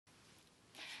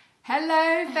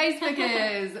Hello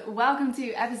Facebookers! Welcome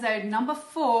to episode number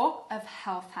 4 of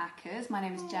Health Hackers. My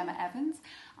name is Gemma Evans.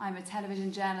 I'm a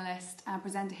television journalist and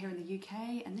presenter here in the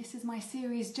UK, and this is my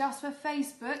series just for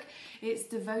Facebook. It's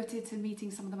devoted to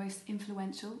meeting some of the most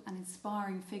influential and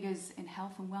inspiring figures in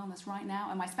health and wellness right now,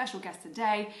 and my special guest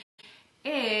today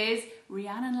is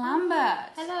Rhiannon Lambert.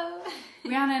 Hello.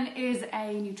 Rhiannon is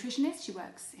a nutritionist. She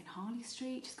works in Harley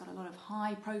Street. She's got a lot of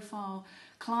high profile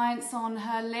clients on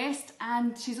her list,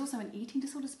 and she's also an eating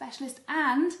disorder specialist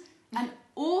and an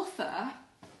author.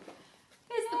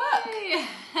 Here's the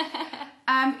book.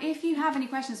 If you have any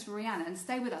questions for Rhiannon,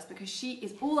 stay with us because she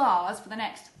is all ours for the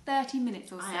next 30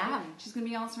 minutes or so. I am. She's going to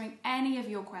be answering any of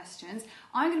your questions.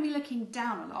 I'm going to be looking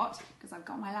down a lot because I've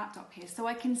got my laptop here so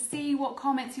I can see what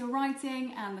comments you're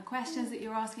writing and the questions that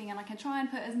you're asking, and I can try and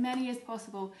put as many as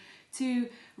possible to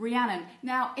Rhiannon.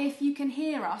 Now, if you can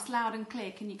hear us loud and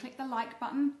clear, can you click the like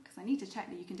button? Because I need to check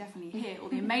that you can definitely hear all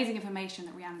the amazing information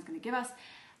that Rhiannon's going to give us.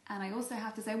 And I also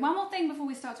have to say one more thing before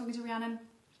we start talking to Rhiannon.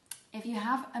 If you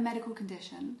have a medical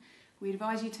condition, we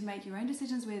advise you to make your own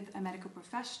decisions with a medical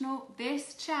professional.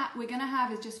 This chat we're going to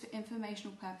have is just for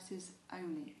informational purposes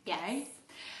only. Okay? Yes.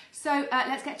 So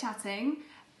let's get chatting.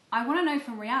 I want to know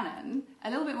from Rhiannon a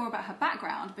little bit more about her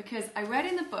background, because I read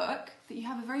in the book that you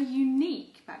have a very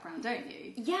unique background, don't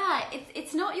you? Yeah,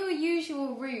 it's not your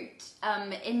usual route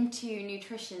into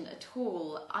nutrition at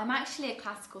all. I'm actually a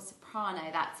classical soprano.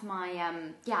 That's my,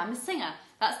 I'm a singer.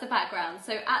 That's the background.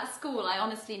 So at school, I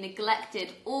honestly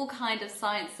neglected all kind of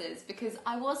sciences because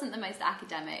I wasn't the most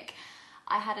academic.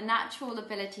 I had a natural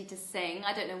ability to sing.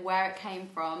 I don't know where it came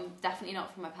from. Definitely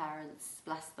not from my parents,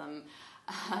 bless them.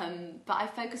 But I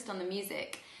focused on the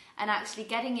music, and actually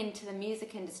getting into the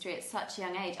music industry at such a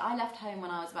young age. I left home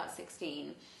when I was about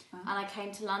 16 and I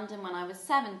came to London when I was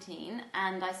 17,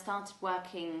 and I started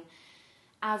working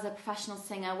as a professional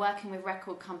singer, working with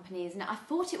record companies, and I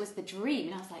thought it was the dream,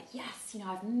 and I was like, yes,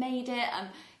 I've made it, I'm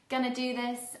gonna do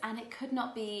this, and it could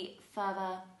not be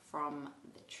further from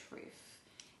the truth.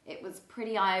 It was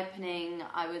pretty eye-opening.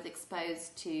 I was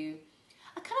exposed to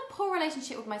a kind of poor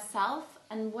relationship with myself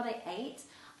and what I ate.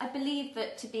 I believe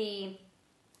that to be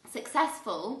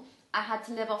successful, I had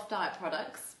to live off diet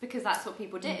products because that's what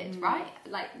people did, right?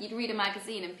 Like, you'd read a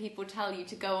magazine and people tell you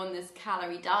to go on this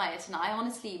calorie diet, and I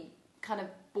honestly kind of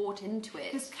bought into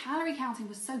it. Because calorie counting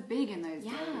was so big in those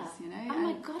days, Oh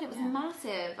my God, it was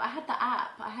massive. I had the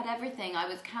app, I had everything. I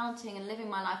was counting and living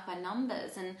my life by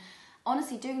numbers, and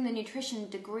honestly, doing the nutrition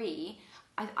degree,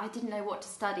 I didn't know what to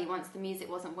study once the music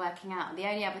wasn't working out. The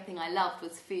only other thing I loved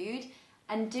was food,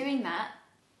 and doing that,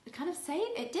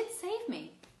 it did save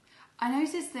me. I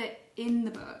noticed that in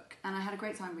the book, and I had a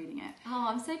great time reading it. Oh,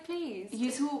 I'm so pleased.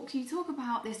 You talk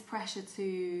about this pressure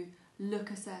to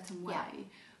look a certain way. Yeah.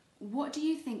 What do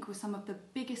you think were some of the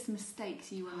biggest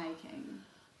mistakes you were making?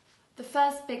 The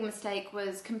first big mistake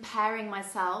was comparing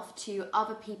myself to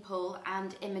other people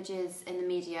and images in the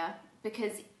media,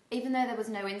 because even though there was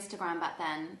no Instagram back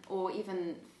then, or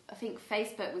even I think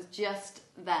Facebook was just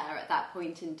there at that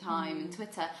point in time, and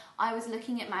Twitter, I was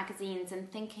looking at magazines and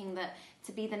thinking that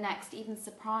to be the next, even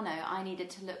soprano, I needed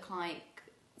to look like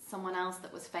someone else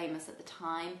that was famous at the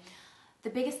time. The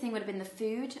biggest thing would have been the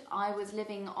food. I was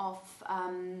living off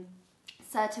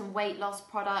certain weight loss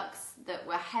products that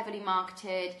were heavily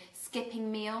marketed,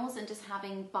 skipping meals and just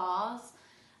having bars.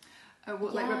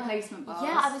 Like replacement bars?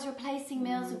 Yeah, I was replacing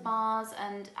meals with bars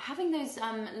and having those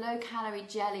low-calorie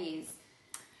jellies.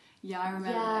 Yeah, I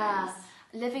remember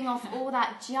those. Living off all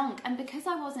that junk. And because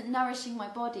I wasn't nourishing my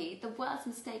body, the worst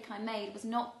mistake I made was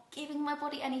not giving my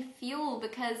body any fuel,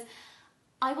 because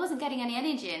I wasn't getting any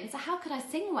energy in. So how could I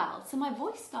sing well? So my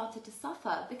voice started to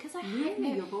suffer because I had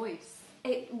your voice.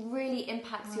 It really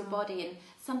impacts your body, and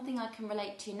something I can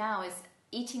relate to now is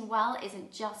eating well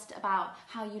isn't just about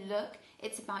how you look.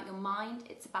 It's about your mind,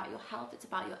 it's about your health, it's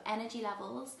about your energy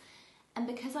levels. And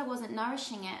because I wasn't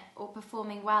nourishing it or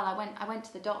performing well, I went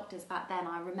to the doctors back then.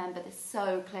 I remember this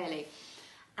so clearly.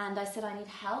 And I said, I need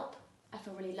help. I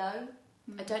feel really low.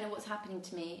 I don't know what's happening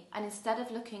to me. And instead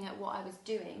of looking at what I was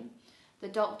doing, the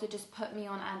doctor just put me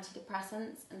on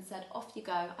antidepressants and said, off you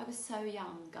go. I was so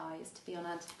young, guys, to be on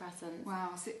antidepressants. Wow,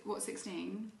 what,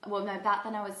 16? Well, no, back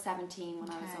then I was 17 when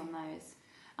I was on those.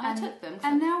 And I took them.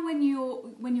 And now when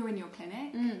you're in your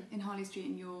clinic in Harley Street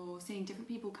and you're seeing different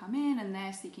people come in and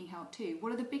they're seeking help too,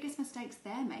 what are the biggest mistakes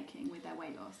they're making with their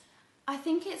weight loss? I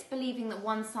think it's believing that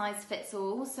one size fits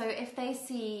all. So if they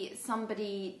see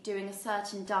somebody doing a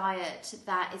certain diet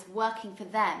that is working for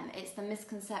them, it's the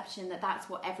misconception that that's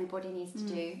what everybody needs to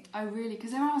do. Oh, really?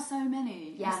 Because there are so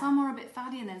many. Yeah. And some are a bit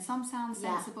fatty and then some sound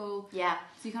sensible. Yeah.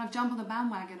 So you kind of jump on the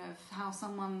bandwagon of how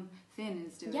someone thin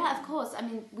is doing. Yeah, of course. I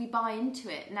mean, we buy into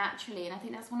it naturally, and I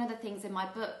think that's one of the things in my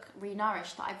book,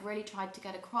 Renourish, that I've really tried to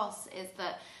get across, is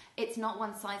that it's not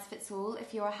one size fits all.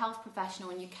 If you're a health professional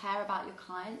and you care about your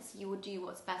clients, you will do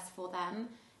what's best for them,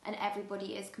 and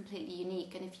everybody is completely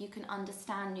unique. And if you can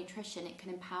understand nutrition, it can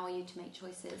empower you to make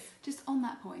choices. Just on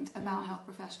that point about health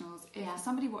professionals, if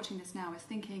somebody watching this now is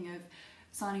thinking of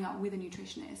signing up with a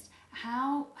nutritionist,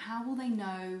 how will they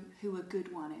know who a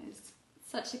good one is?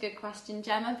 Such a good question,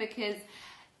 Gemma, because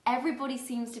everybody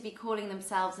seems to be calling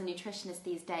themselves a nutritionist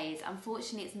these days.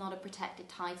 Unfortunately, it's not a protected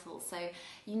title, so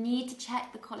you need to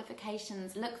check the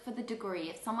qualifications, look for the degree.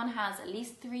 If someone has at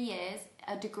least 3 years,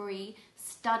 a degree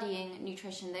studying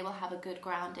nutrition, they will have a good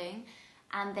grounding,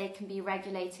 and they can be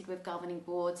regulated with governing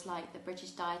boards like the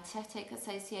British Dietetic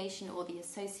Association or the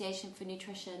Association for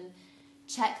Nutrition.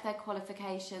 Check their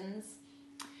qualifications.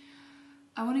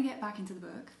 I want to get back into the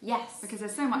book. Yes. Because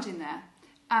there's so much in there.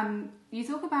 You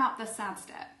talk about the SAD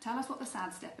step. Tell us what the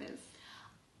SAD step is.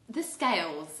 The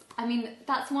scales. I mean,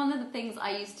 that's one of the things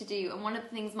I used to do, and one of the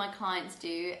things my clients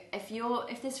do.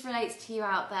 If this relates to you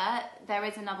out there, there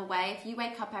is another way. If you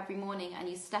wake up every morning and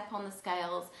you step on the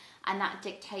scales, and that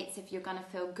dictates if you're going to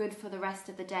feel good for the rest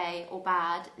of the day or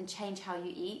bad, and change how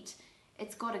you eat,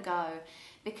 it's got to go.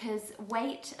 Because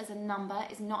weight as a number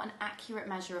is not an accurate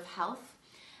measure of health.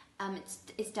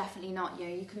 It's definitely not.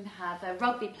 You can have a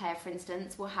rugby player, for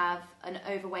instance, will have an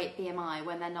overweight BMI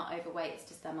when they're not overweight, it's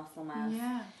just their muscle mass.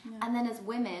 Yeah. And then as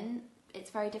women,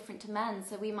 it's very different to men.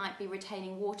 So we might be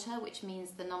retaining water, which means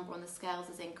the number on the scales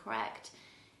is incorrect.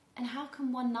 And how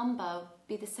can one number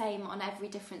be the same on every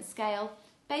different scale?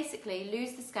 Basically,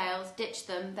 lose the scales, ditch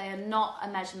them. They are not a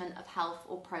measurement of health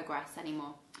or progress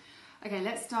anymore. Okay,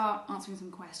 let's start answering some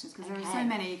questions because there are so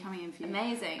many coming in for you.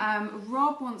 Amazing.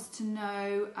 Rob wants to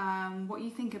know what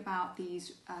you think about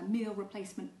these meal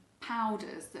replacement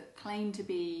powders that claim to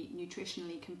be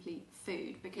nutritionally complete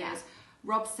food, because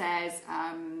Rob says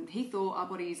he thought our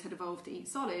bodies had evolved to eat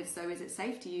solids, so is it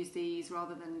safe to use these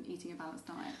rather than eating a balanced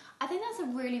diet? I think that's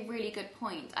a really, really good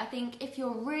point. I think if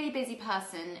you're a really busy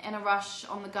person in a rush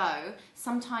on the go,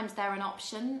 sometimes they're an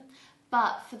option.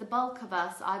 But for the bulk of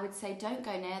us, I would say don't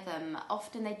go near them.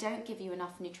 Often they don't give you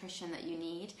enough nutrition that you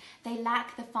need. They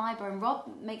lack the fibre. And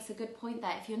Rob makes a good point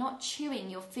there. If you're not chewing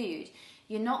your food,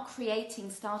 you're not creating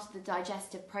start of the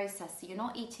digestive process. So you're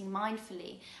not eating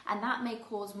mindfully. And that may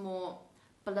cause more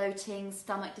bloating,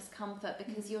 stomach discomfort,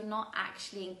 because you're not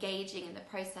actually engaging in the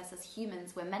process as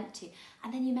humans we're meant to.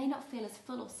 And then you may not feel as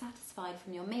full or satisfied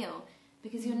from your meal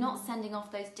because you're not sending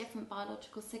off those different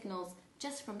biological signals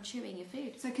just from chewing your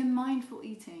food. So can mindful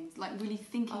eating, like really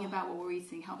thinking about what we're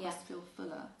eating, help us feel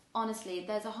fuller? Honestly,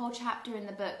 there's a whole chapter in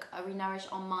the book,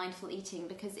 Renourish, on mindful eating,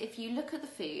 because if you look at the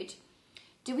food,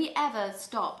 do we ever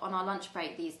stop on our lunch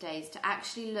break these days to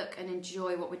actually look and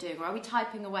enjoy what we're doing? Or are we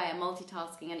typing away and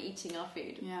multitasking and eating our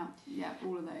food? Yeah,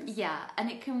 all of those. Yeah, and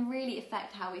it can really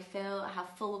affect how we feel, how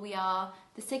full we are.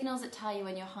 The signals that tell you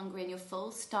when you're hungry and you're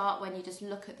full start when you just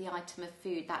look at the item of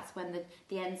food. That's when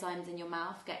the enzymes in your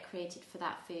mouth get created for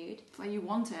that food. So you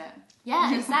want it.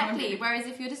 Yeah, exactly. Whereas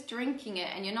if you're just drinking it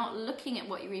and you're not looking at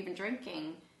what you're even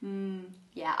drinking,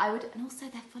 yeah, I would. And also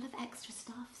they're full of extra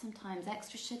stuff sometimes,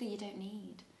 extra sugar you don't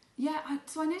need. Yeah,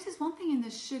 so I noticed one thing in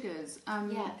the sugars.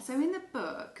 So in the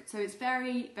book, so it's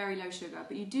very, very low sugar,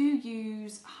 but you do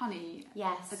use honey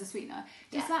as a sweetener.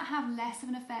 Does that have less of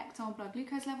an effect on blood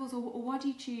glucose levels, or why do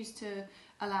you choose to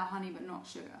allow honey but not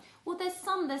sugar? Well, there's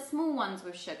small ones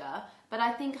with sugar, but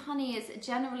I think honey is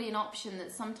generally an option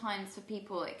that sometimes for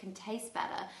people it can taste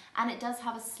better, and it does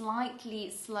have a slightly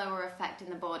slower effect in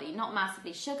the body. Not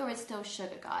massively. Sugar is still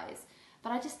sugar, guys.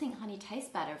 But I just think honey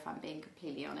tastes better, if I'm being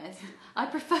completely honest. I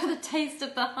prefer the taste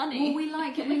of the honey. Well, we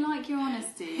like your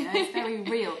honesty. It's very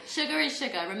real. Sugar is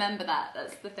sugar. Remember that.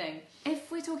 That's the thing.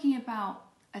 If we're talking about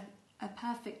a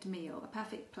perfect meal, a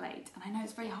perfect plate, and I know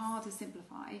it's very hard to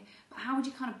simplify, but how would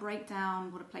you kind of break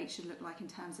down what a plate should look like in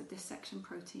terms of this section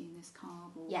protein, this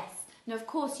carb? Or... Yes. Now, of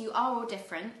course, you are all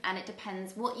different, and it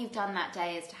depends what you've done that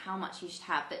day as to how much you should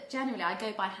have. But generally, I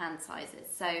go by hand sizes.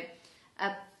 So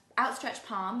outstretched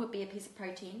palm would be a piece of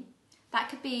protein. That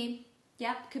could be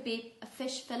a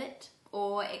fish fillet,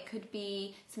 or it could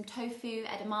be some tofu,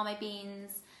 edamame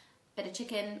beans, bit of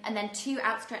chicken, and then 2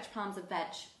 outstretched palms of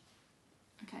veg.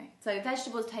 Okay. So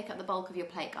vegetables take up the bulk of your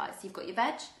plate, guys. So you've got your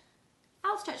veg,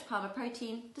 outstretched palm of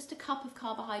protein, just a cup of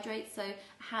carbohydrates, so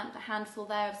a handful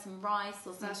there of some rice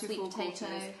or some sweet potato.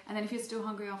 And then if you're still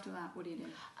hungry after that, what do you do?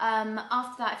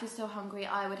 After that, if you're still hungry,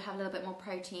 I would have a little bit more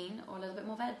protein or a little bit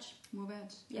more veg. More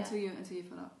veg? Yeah. Until you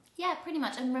fill up? Yeah, pretty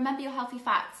much. And remember your healthy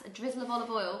fats, a drizzle of olive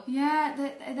oil. Yeah,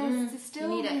 there's still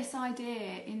you need this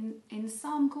idea in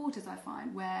some quarters, I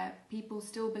find, where people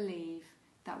still believe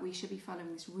that we should be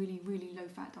following this really, really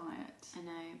low-fat diet. I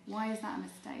know. Why is that a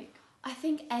mistake? I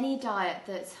think any diet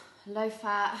that's low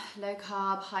fat, low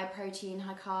carb, high protein,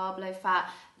 high carb, low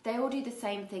fat, they all do the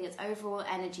same thing. It's overall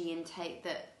energy intake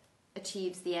that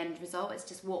achieves the end result. It's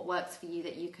just what works for you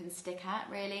that you can stick at,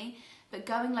 really. But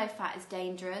going low fat is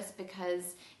dangerous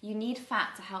because you need fat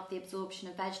to help the absorption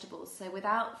of vegetables. So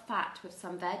without fat with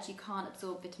some veg, you can't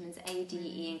absorb vitamins A, D,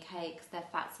 E and K because they're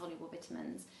fat-soluble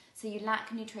vitamins. So you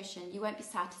lack nutrition, you won't be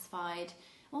satisfied.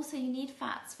 Also, you need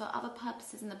fats for other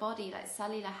purposes in the body, like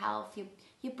cellular health.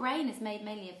 Your brain is made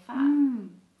mainly of fat.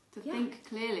 To think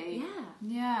clearly.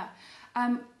 Yeah.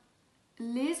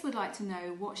 Liz would like to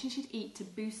know what she should eat to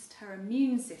boost her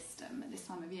immune system at this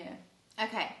time of year.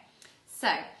 Okay,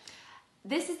 so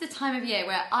this is the time of year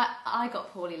where I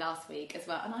got poorly last week as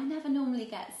well, and I never normally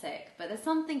get sick, but there's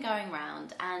something going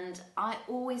around, and I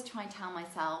always try and tell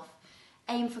myself,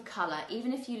 aim for colour.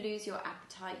 Even if you lose your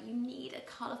appetite, you need a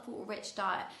colourful, rich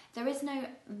diet. There is no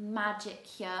magic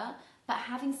cure, but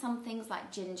having some things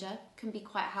like ginger can be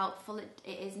quite helpful. It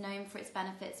is known for its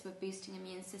benefits with boosting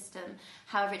immune system.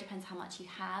 However, it depends how much you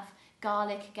have.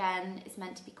 Garlic, again, is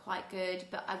meant to be quite good,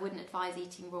 but I wouldn't advise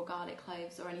eating raw garlic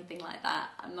cloves or anything like that.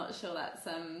 I'm not sure that's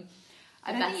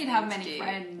I don't think you'd have many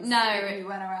friends. No. If you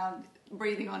went around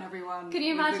breathing on everyone. Can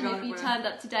you imagine if you turned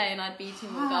up today and I'd be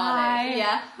eating raw garlic?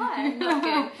 Yeah, hi, not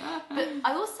good. But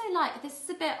I also like, this is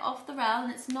a bit off the rail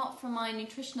and it's not from my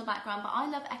nutritional background, but I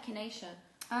love echinacea.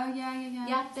 Oh, yeah.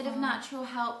 Yeah, bit of natural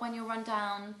help when you're run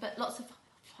down, but lots of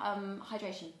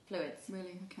hydration, fluids.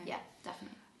 Really? Okay. Yeah,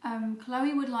 definitely.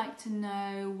 Chloe would like to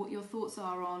know what your thoughts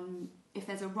are on if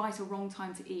there's a right or wrong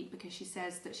time to eat, because she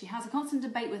says that she has a constant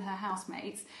debate with her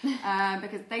housemates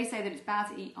because they say that it's bad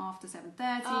to eat after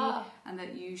 7:30 and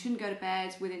that you shouldn't go to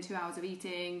bed within 2 hours of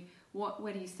eating.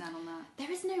 Where do you stand on that? There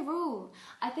is no rule.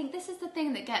 I think this is the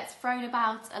thing that gets thrown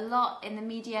about a lot in the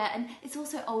media, and it's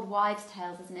also old wives'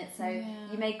 tales, isn't it? So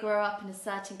you may grow up in a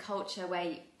certain culture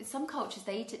where some cultures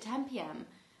they eat at 10 p.m.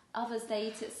 Others they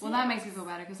eat at 6. Well, that makes me feel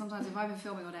better because sometimes if I've been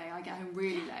filming all day, I get home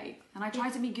really late and I try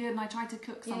to be good and I try to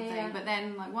cook something, but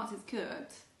then like once it's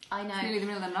cooked, I know. It's nearly the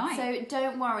middle of the night. So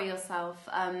don't worry yourself.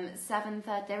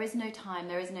 7:30. There is no time.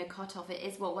 There is no cut-off. It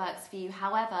is what works for you.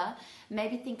 However,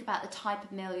 maybe think about the type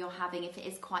of meal you're having. If it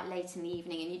is quite late in the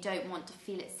evening and you don't want to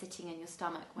feel it sitting in your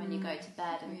stomach when you go to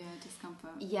bed. And,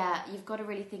 discomfort. Yeah, you've got to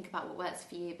really think about what works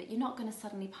for you. But you're not going to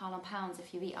suddenly pile on pounds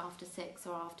if you eat after 6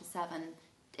 or after 7.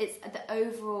 It's the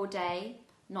overall day,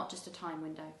 not just a time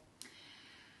window.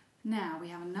 Now we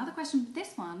have another question.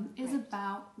 This one is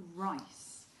about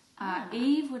rice.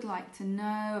 Eve would like to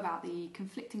know about the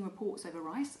conflicting reports over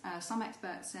rice. Some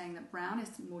experts saying that brown is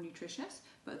more nutritious,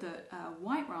 but that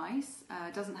white rice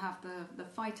doesn't have the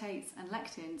phytates and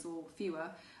lectins, or fewer,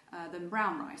 than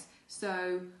brown rice.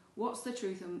 So what's the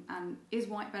truth, and is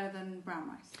white better than brown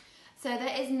rice? So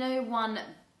there is no one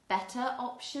better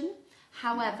option.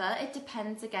 However, it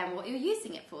depends again what you're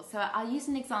using it for. So I'll use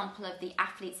an example of the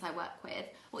athletes I work with,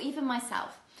 or even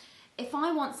myself. If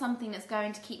I want something that's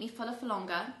going to keep me fuller for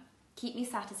longer, keep me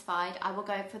satisfied, I will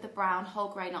go for the brown whole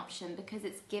grain option because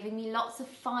it's giving me lots of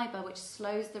fibre, which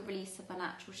slows the release of the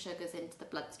natural sugars into the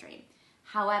bloodstream.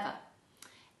 However,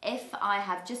 if I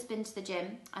have just been to the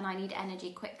gym and I need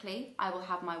energy quickly, I will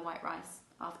have my white rice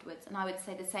afterwards. And I would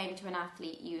say the same to an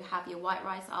athlete. You have your white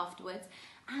rice afterwards.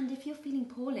 And if you're feeling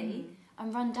poorly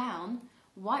and run down,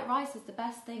 white rice is the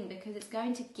best thing because it's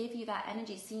going to give you that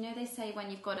energy. So they say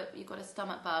when you've got a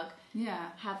stomach bug,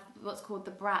 have what's called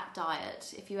the BRAT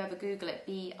diet. If you ever Google it,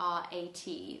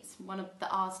 B-R-A-T, it's one of the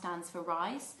R stands for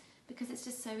rice, because it's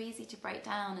just so easy to break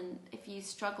down. And if you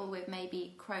struggle with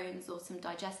maybe Crohn's or some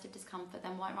digestive discomfort,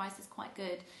 then white rice is quite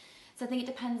good. So I think it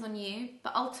depends on you,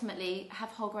 but ultimately have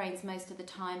whole grains most of the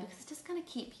time because it's just going to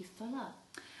keep you fuller.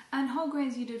 And whole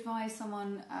grains, you'd advise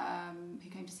someone who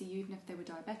came to see you, even if they were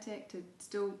diabetic, to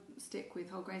still stick with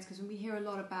whole grains, because we hear a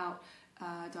lot about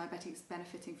diabetics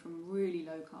benefiting from really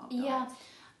low carb diets.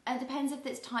 Yeah, it depends if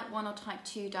it's type 1 or type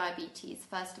 2 diabetes,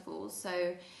 first of all.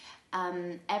 So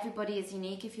everybody is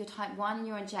unique. If you're type 1 and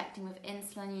you're injecting with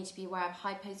insulin, you need to be aware of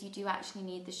hypos. You do actually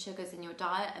need the sugars in your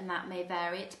diet, and that may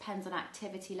vary. It depends on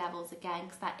activity levels again,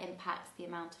 because that impacts the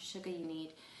amount of sugar you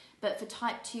need. But for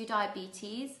type 2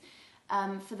 diabetes,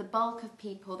 for the bulk of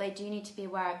people, they do need to be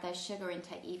aware of their sugar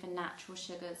intake, even natural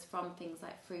sugars from things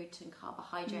like fruit and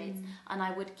carbohydrates. And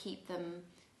I would keep them,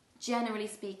 generally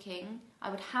speaking, I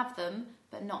would have them,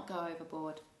 but not go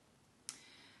overboard.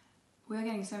 We're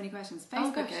getting so many questions.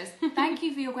 Oh, Facebookers, thank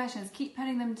you for your questions. Keep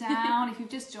putting them down. If you've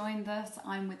just joined us,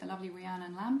 I'm with the lovely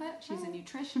Rhiannon Lambert. She's a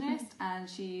nutritionist and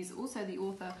she's also the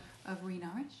author of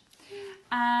Renourish.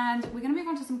 And we're going to move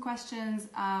on to some questions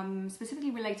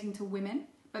specifically relating to women.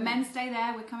 But men, stay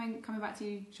there. We're coming back to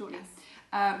you shortly.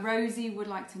 Yes. Rosie would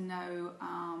like to know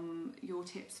your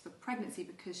tips for pregnancy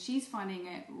because she's finding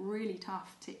it really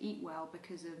tough to eat well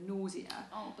because of nausea.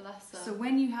 Oh, bless her. So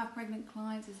when you have pregnant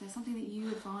clients, is there something that you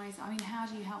advise? I mean, how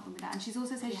do you help them with that? And she's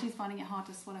also said she's finding it hard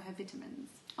to swallow her vitamins.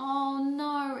 Oh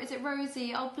no, is it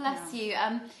Rosie? Oh bless you.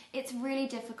 It's really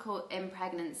difficult in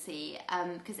pregnancy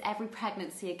because every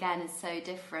pregnancy again is so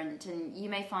different, and you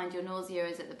may find your nausea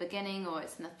is at the beginning or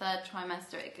it's in the third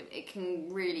trimester. It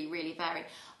can really, really vary.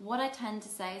 What I tend to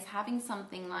say is having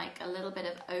something like a little bit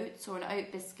of oats or an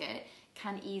oat biscuit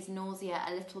can ease nausea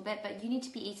a little bit, but you need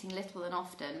to be eating little and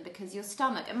often because your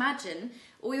stomach, imagine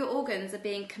all your organs are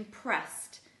being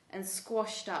compressed and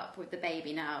squashed up with the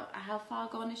baby now. How far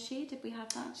gone is she? Did we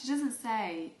have that? She doesn't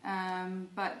say,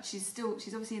 but she's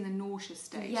obviously in the nauseous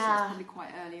stage, so it's probably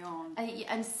quite early on.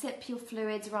 And sip your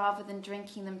fluids rather than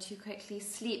drinking them too quickly.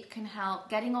 Sleep can help.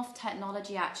 Getting off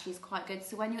technology actually is quite good.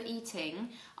 So when you're eating,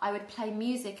 I would play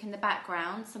music in the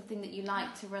background, something that you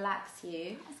like to relax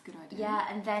you. That's a good idea. Yeah,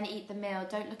 and then eat the meal.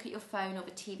 Don't look at your phone or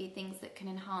the TV, things that can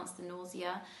enhance the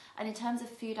nausea. And in terms of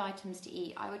food items to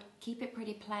eat, I would keep it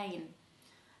pretty plain.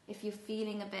 If you're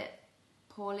feeling a bit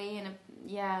poorly and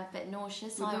a bit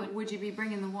nauseous, would you be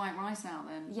bringing the white rice out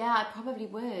then? Yeah, I probably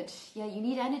would. Yeah, you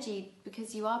need energy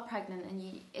because you are pregnant,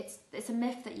 and it's a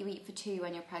myth that you eat for two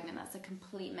when you're pregnant. That's a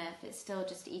complete myth. It's still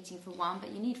just eating for one,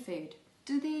 but you need food.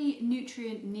 Do the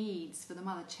nutrient needs for the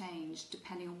mother change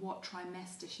depending on what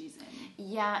trimester she's in?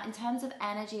 Yeah, in terms of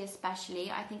energy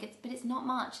especially, I think it's not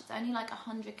much. It's only like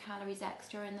 100 calories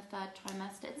extra in the third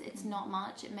trimester. It's not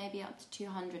much. It may be up to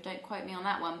 200. Don't quote me on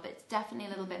that one, but it's definitely a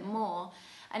little bit more.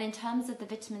 And in terms of the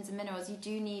vitamins and minerals, you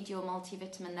do need your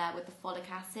multivitamin there with the folic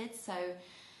acid. So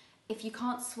if you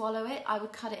can't swallow it, I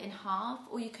would cut it in half,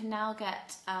 or you can now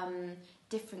get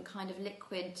different kind of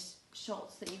liquid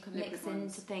shots that you can mix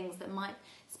into things that might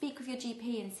speak with your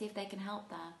GP and see if they can help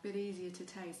there. Bit easier to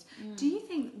taste. Do you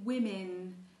think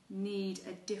women need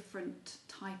a different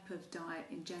type of diet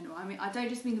in general? I mean, I don't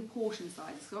just mean the portion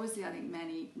size, because obviously I think men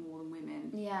eat more than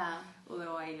women. Yeah.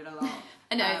 Although I eat it a lot.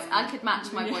 I know, I could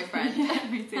match my boyfriend.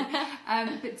 Yeah, me too.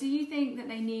 But do you think that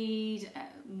they need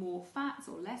more fats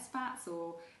or less fats,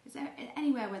 or is there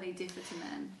anywhere where they differ to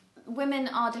men? Women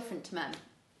are different to men.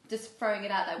 Just throwing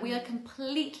it out there. We are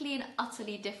completely and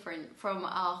utterly different from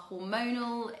our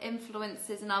hormonal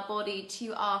influences in our body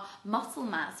to our muscle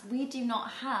mass. We do not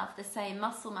have the same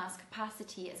muscle mass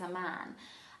capacity as a man.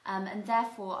 And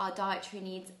therefore our dietary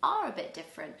needs are a bit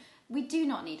different. We do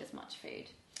not need as much food.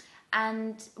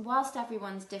 And whilst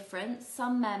everyone's different,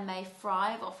 some men may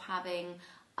thrive off having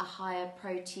a higher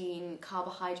protein,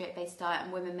 carbohydrate-based diet,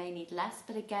 and women may need less.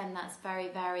 But again, that's very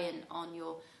variant on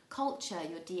your culture,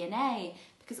 your DNA,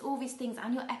 because all these things,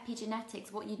 and your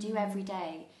epigenetics, what you do every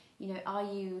day. You know, are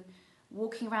you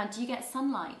walking around? Do you get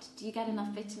sunlight? Do you get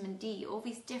enough vitamin D? All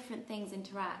these different things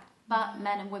interact. But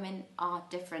men and women are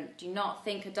different. Do not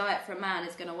think a diet for a man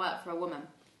is going to work for a woman.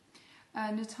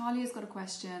 Natalia's got a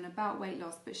question about weight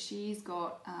loss, but she's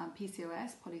got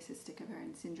PCOS, polycystic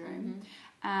ovarian syndrome.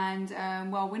 And,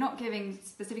 well, we're not giving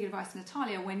specific advice to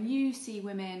Natalia. When you see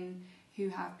women who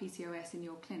have PCOS in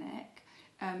your clinic,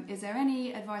 is there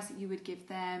any advice that you would give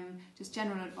them, just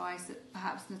general advice that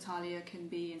perhaps Natalia can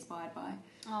be inspired by?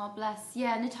 Oh, bless.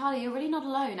 Yeah, Natalia, you're really not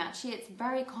alone, actually. It's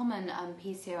very common,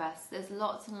 PCOS. There's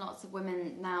lots and lots of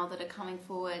women now that are coming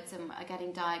forwards and are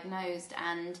getting diagnosed,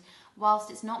 and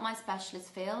whilst it's not my specialist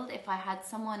field, if I had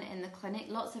someone in the clinic,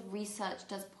 lots of research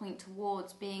does point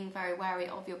towards being very wary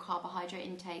of your carbohydrate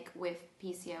intake with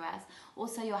PCOS.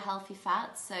 Also your healthy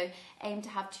fats, so aim to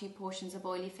have 2 portions of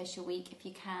oily fish a week if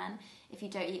you can. If you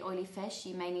don't eat oily fish,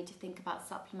 you may need to think about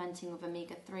supplementing with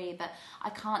omega-3, but I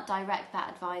can't direct that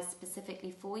advice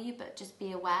specifically for you, but just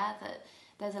be aware that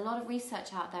there's a lot of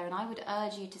research out there, and I would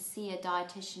urge you to see a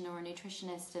dietitian or a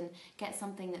nutritionist and get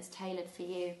something that's tailored for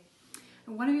you.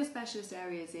 And one of your specialist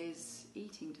areas is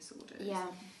eating disorders. Yeah.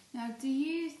 Now, do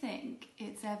you think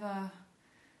it's ever...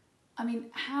 I mean,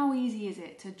 how easy is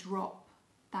it to drop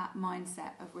that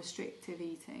mindset of restrictive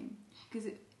eating?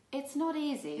 Because it's not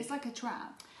easy. It's like a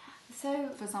trap. So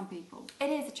for some people, it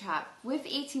is a trap. With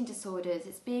eating disorders,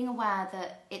 it's being aware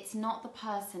that it's not the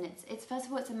person. It's first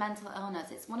of all, it's a mental illness.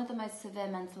 It's one of the most severe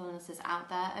mental illnesses out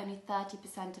there. Only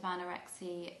 30% of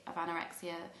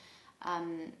anorexia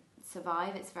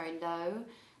survive. It's very low.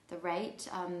 The rate,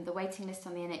 the waiting list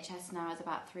on the NHS now is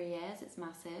about 3 years. It's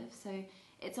massive. So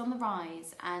It's on the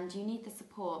rise and you need the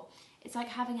support. It's like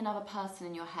having another person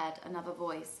in your head, another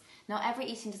voice. Now, every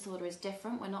eating disorder is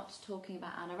different. We're not just talking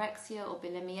about anorexia or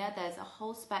bulimia. There's a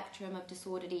whole spectrum of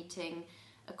disordered eating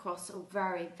across a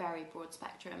very, very broad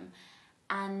spectrum.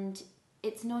 And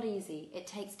it's not easy. It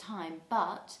takes time.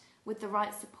 But with the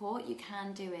right support, you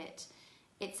can do it.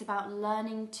 It's about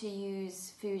learning to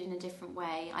use food in a different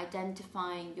way,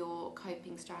 identifying your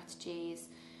coping strategies,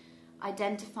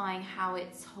 identifying how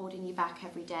it's holding you back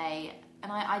every day.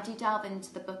 And I do delve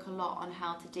into the book a lot on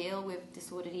how to deal with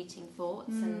disordered eating thoughts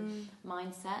and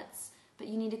mindsets. But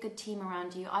you need a good team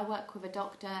around you. I work with a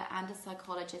doctor and a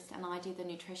psychologist, and I do the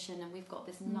nutrition, and we've got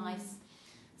this nice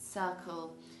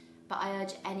circle. But I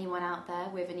urge anyone out there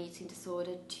with an eating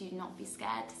disorder to not be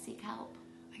scared to seek help.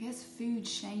 I guess food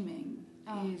shaming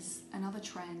is another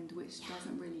trend which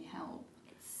doesn't really help.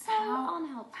 It's so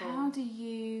unhelpful. How do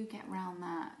you get around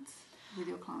that with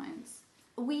your clients?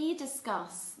 We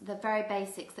discuss the very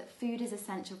basics that food is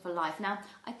essential for life. Now,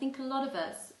 I think a lot of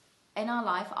us in our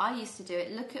life, I used to do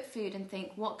it, look at food and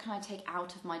think, what can I take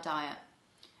out of my diet?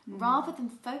 Rather than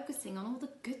focusing on all the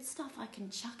good stuff I can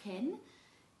chuck in.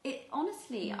 It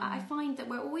honestly, I find that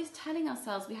we're always telling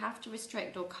ourselves we have to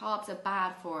restrict or carbs are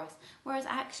bad for us, whereas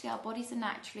actually our bodies are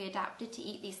naturally adapted to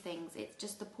eat these things. It's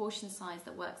just the portion size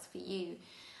that works for you.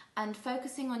 And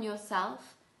focusing on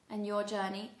yourself and your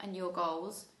journey and your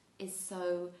goals is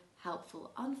so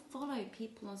helpful. Unfollow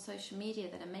people on social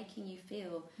media that are making you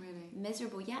feel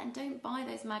miserable. Yeah, and don't buy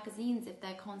those magazines if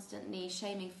they're constantly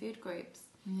shaming food groups.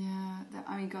 Yeah,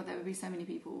 I mean, God, there would be so many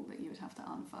people that you would have to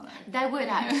unfollow. There would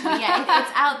actually, yeah.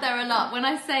 It's out there a lot. When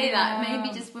I say that,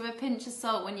 maybe just with a pinch of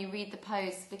salt when you read the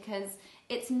posts, because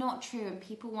it's not true and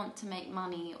people want to make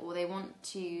money or they want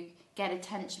to get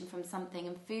attention from something,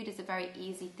 and food is a very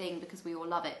easy thing because we all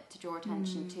love it to draw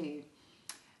attention to.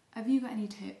 Have you got any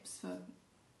tips for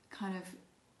kind of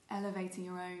elevating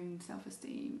your own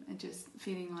self-esteem and just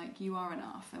feeling like you are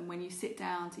enough, and when you sit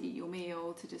down to eat your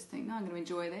meal to just think, no, I'm going to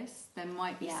enjoy this, there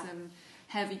might be some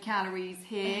heavy calories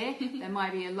here, there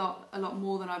might be a lot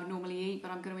more than I would normally eat,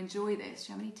 but I'm going to enjoy this.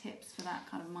 Do you have any tips for that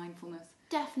kind of mindfulness?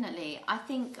 Definitely. I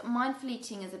think mindful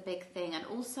eating is a big thing, and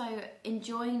also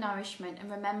enjoying nourishment and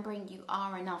remembering you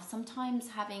are enough. Sometimes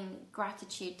having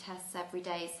gratitude tests every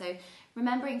day, so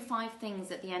remembering 5 things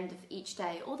at the end of each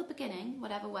day or the beginning,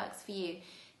 whatever works for you.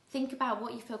 Think about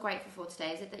what you feel grateful for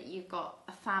today. Is it that you've got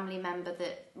a family member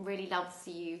that really loves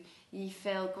you? You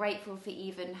feel grateful for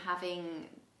even having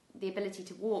the ability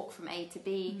to walk from A to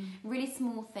B. Really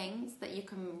small things that you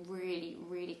can really,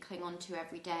 really cling on to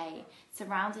every day.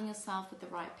 Surrounding yourself with the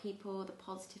right people, the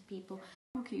positive people.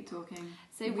 We'll keep talking.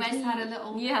 So we just had a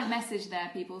little message there,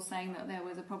 people saying that there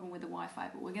was a problem with the Wi-Fi,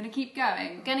 but we're going to keep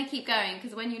going. We're going to keep going,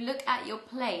 because when you look at your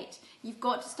plate, you've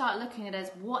got to start looking at it as,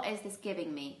 what is this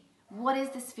giving me? What is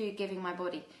this food giving my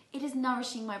body? It is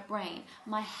nourishing my brain,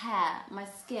 my hair, my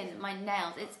skin, my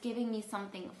nails. It's giving me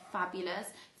something fabulous.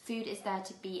 Food is there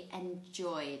to be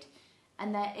enjoyed.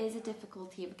 And there is a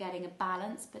difficulty of getting a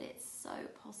balance, but it's so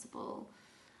possible.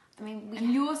 I mean,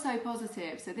 and you're so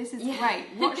positive, so this is great.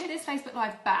 Watch this Facebook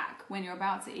Live back when you're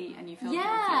about to eat and you feel guilty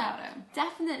about it.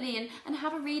 Definitely, and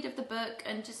have a read of the book,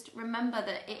 and just remember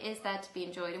that it is there to be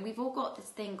enjoyed. And we've all got this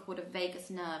thing called a vagus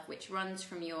nerve, which runs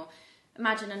from your...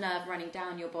 Imagine a nerve running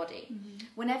down your body.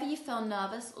 Whenever you feel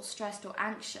nervous or stressed or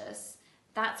anxious,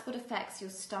 that's what affects your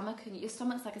stomach, and your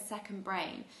stomach's like a second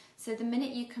brain. So the minute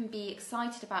you can be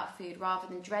excited about food rather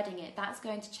than dreading it, that's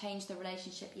going to change the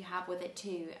relationship you have with it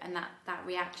too, and that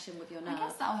reaction with your nerve. I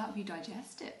guess that'll help you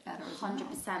digest it better as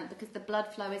 100%, because the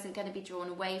blood flow isn't going to be drawn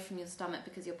away from your stomach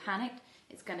because you're panicked,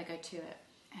 it's going to go to it.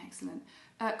 Excellent.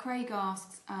 Craig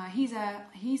asks, he's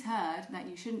heard that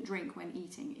you shouldn't drink when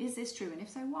eating. Is this true, and if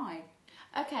so, why?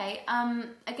 Okay,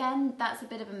 again, that's a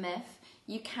bit of a myth.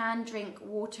 You can drink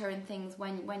water and things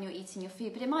when you're eating your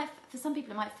food, but it might, for some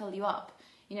people, it might fill you up.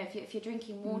 You know, if you're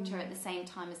drinking water at the same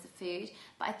time as the food.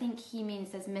 But I think he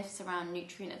means there's myths around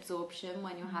nutrient absorption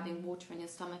when you're having water in your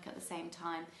stomach at the same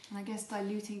time. And I guess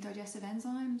diluting digestive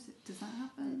enzymes, does that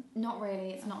happen? Not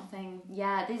really, it's not a thing.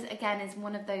 Yeah, this again is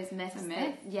one of those myths. It's a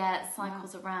myth? That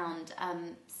cycles around.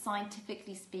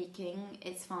 Scientifically speaking,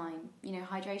 it's fine. You know,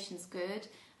 hydration's good,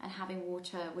 and having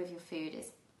water with your food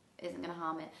isn't going to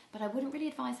harm it. But I wouldn't really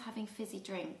advise having fizzy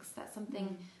drinks. That's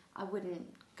something I wouldn't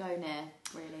go near,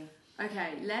 really.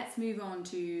 Okay, let's move on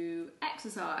to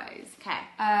exercise.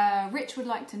 Okay. Rich would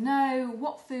like to know,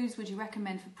 what foods would you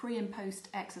recommend for pre and post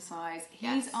exercise?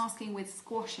 He's asking with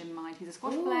squash in mind. He's a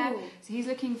squash player, so he's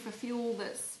looking for fuel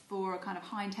that's for a kind of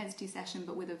high intensity session,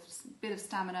 but with a bit of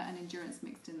stamina and endurance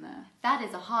mixed in there. That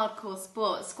is a hardcore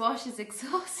sport. Squash is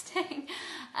exhausting.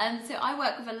 So I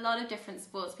work with a lot of different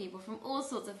sports people from all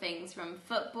sorts of things, from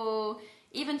football,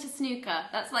 even to snooker.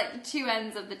 That's like the two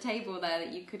ends of the table there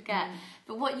that you could get.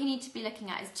 But what you need to be looking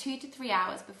at is 2 to 3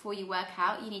 hours before you work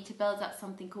out, you need to build up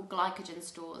something called glycogen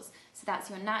stores. So that's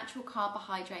your natural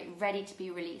carbohydrate ready to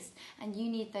be released. And you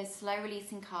need those slow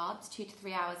releasing carbs 2 to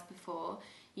 3 hours before.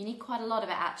 You need quite a lot of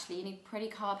it actually. You need a pretty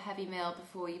carb heavy meal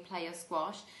before you play your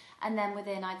squash. And then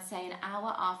within, I'd say, an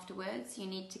hour afterwards, you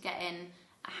need to get in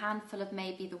a handful of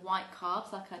maybe the white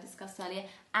carbs, like I discussed earlier,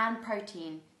 and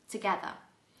protein together.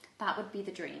 That would be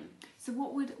the dream. So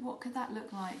what could that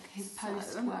look like, his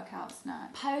post-workout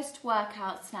snack?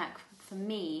 Post-workout snack for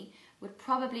me would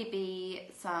probably be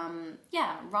some,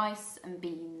 rice and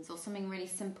beans or something really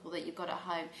simple that you've got at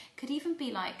home. Could even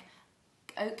be like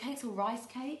oat cakes or rice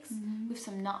cakes with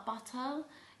some nut butter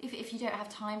if you don't have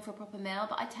time for a proper meal.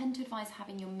 But I tend to advise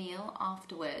having your meal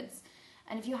afterwards.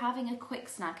 And if you're having a quick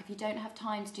snack, if you don't have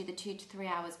time to do the 2 to 3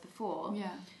 hours before,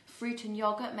 fruit and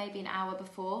yogurt maybe an hour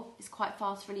before. It's quite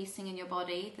fast releasing in your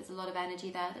body. There's a lot of energy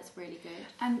there that's really good.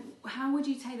 And how would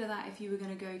you tailor that if you were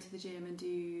going to go to the gym and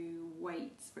do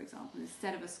weights, for example,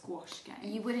 instead of a squash game?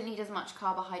 You wouldn't need as much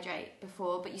carbohydrate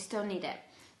before, but you still need it.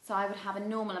 So I would have a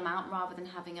normal amount rather than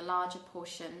having a larger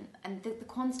portion. And the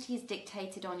quantity is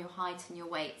dictated on your height and your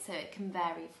weight, so it can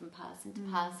vary from person to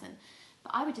person.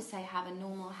 But I would just say have a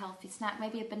normal, healthy snack.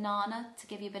 Maybe a banana to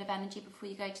give you a bit of energy before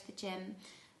you go to the gym.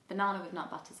 Banana with nut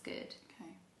butter is good.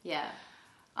 Okay. Yeah,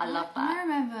 I love that. I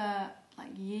remember,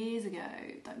 like, years ago,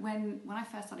 like when I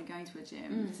first started going to a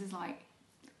gym, this is like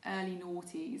early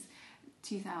noughties,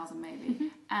 2000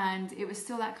 maybe, and it was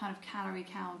still that kind of calorie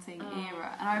counting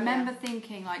era. And I remember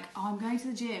thinking, like, I'm going to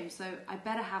the gym, so I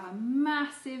better have a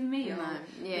massive meal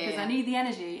because I need the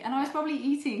energy. And I was probably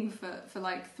eating for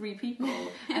like 3 people,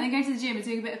 and then going to the gym and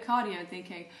doing a bit of cardio and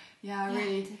thinking, I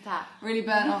really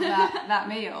burnt off that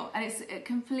meal. And it's a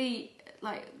complete,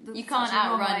 like, you can't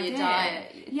outrun your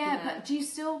diet. But do you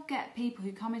still get people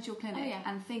who come into your clinic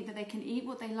and think that they can eat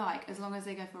what they like as long as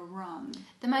they go for a run?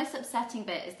 The most upsetting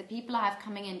bit is the people I have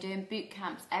coming in doing boot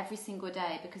camps every single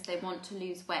day because they want to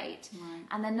lose weight,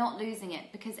 and they're not losing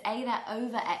it because they're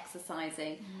over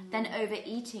exercising, then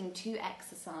overeating to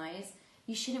exercise.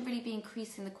 You shouldn't really be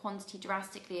increasing the quantity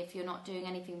drastically if you're not doing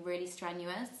anything really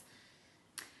strenuous.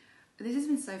 This has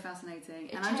been so fascinating,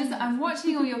 and I'm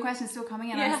watching all your questions still coming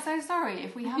in. I'm so sorry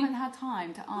if we haven't had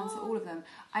time to answer all of them.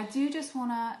 I do just want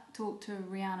to talk to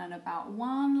Rhiannon about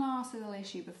one last little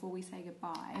issue before we say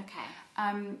goodbye. Okay.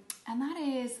 And that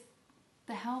is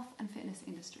the health and fitness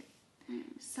industry.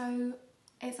 So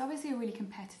it's obviously a really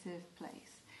competitive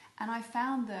place, and I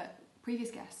found that previous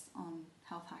guests on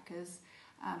Health Hackers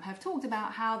have talked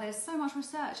about how there's so much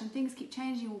research and things keep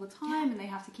changing all the time and they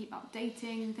have to keep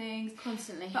updating things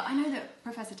constantly. But I know that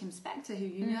Professor Tim Spector, who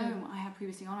you know I had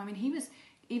previously on, I mean, he was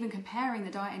even comparing the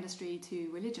diet industry to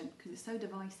religion because it's so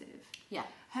divisive. Yeah.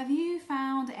 Have you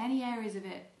found any areas of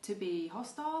it to be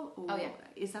hostile, or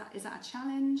is that a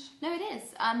challenge? No, it is.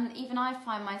 Even I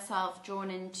find myself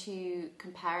drawn into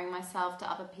comparing myself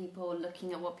to other people,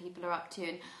 looking at what people are up to,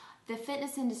 and the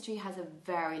fitness industry has a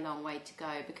very long way to go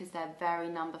because they're very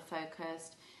number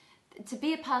focused. To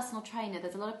be a personal trainer,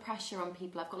 there's a lot of pressure on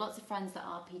people. I've got lots of friends that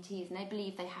are PTs and they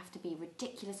believe they have to be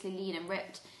ridiculously lean and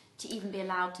ripped to even be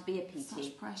allowed to be a PT.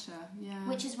 Such pressure,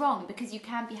 Which is wrong because you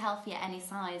can be healthy at any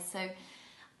size. So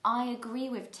I agree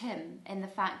with Tim in the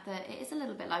fact that it is a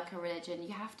little bit like a religion.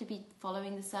 You have to be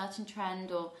following the certain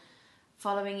trend or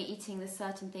eating the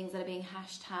certain things that are being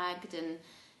hashtagged, and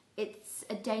it's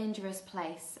a dangerous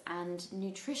place, and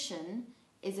nutrition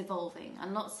is evolving,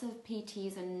 and lots of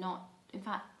PTs are not, in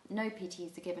fact, no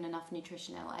PTs are given enough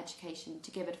nutritional education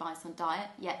to give advice on diet,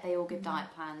 yet they all give diet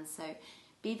plans, so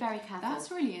be very careful.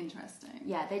 That's really interesting.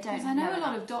 Yeah, they don't. Because I know a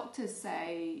lot of doctors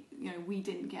say, we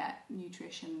didn't get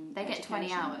nutrition They get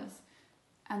 20 hours.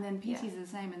 And then PTs are the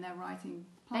same, and they're writing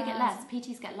plans. They get less.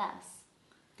 PTs get less.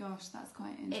 Gosh, that's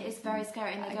quite interesting. It is very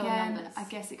scary, and they go Again, on numbers. I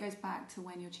guess it goes back to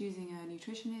when you're choosing a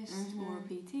nutritionist or a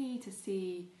PT to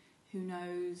see who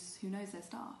knows their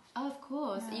stuff. Oh, of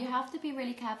course. You have to be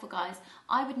really careful, guys.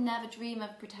 I would never dream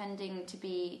of pretending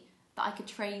that I could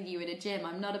train you in a gym.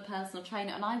 I'm not a personal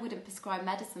trainer, and I wouldn't prescribe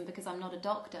medicine because I'm not a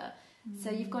doctor. So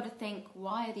you've got to think,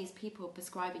 why are these people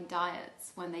prescribing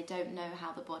diets when they don't know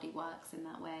how the body works in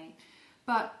that way?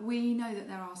 But we know that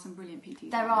there are some brilliant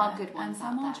PTs. There are good ones and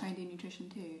some out are there. trained in nutrition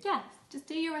too. Yeah. Just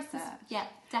do your research. Yeah,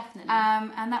 definitely.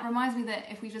 And that reminds me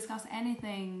that if we discuss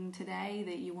anything today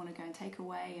that you want to go and take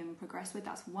away and progress with,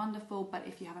 that's wonderful. But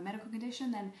if you have a medical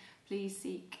condition, then please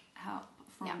seek help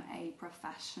from a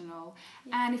professional.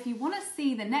 Yeah. And if you want to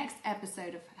see the next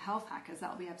episode of Health Hackers,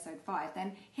 that'll be episode 5,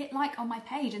 then hit like on my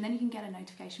page and then you can get a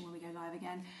notification when we go live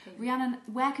again. Rhiannon,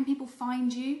 where can people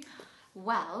find you?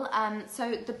 Well,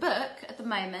 so the book at the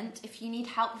moment, if you need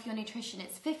help with your nutrition,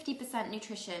 it's 50%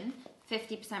 nutrition,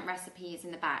 50% recipes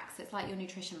in the back. So it's like your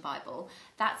nutrition Bible.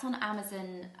 That's on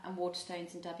Amazon and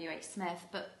Waterstones and WH Smith.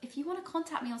 But if you want to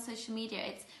contact me on social media,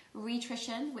 it's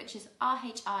Rhitrition, which is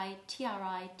RHITRITION.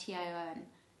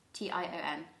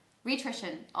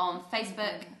 Rhitrition on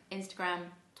Facebook, Instagram,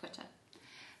 Twitter.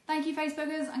 Thank you,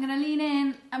 Facebookers. I'm going to lean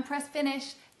in and press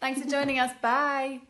finish. Thanks for joining us. Bye.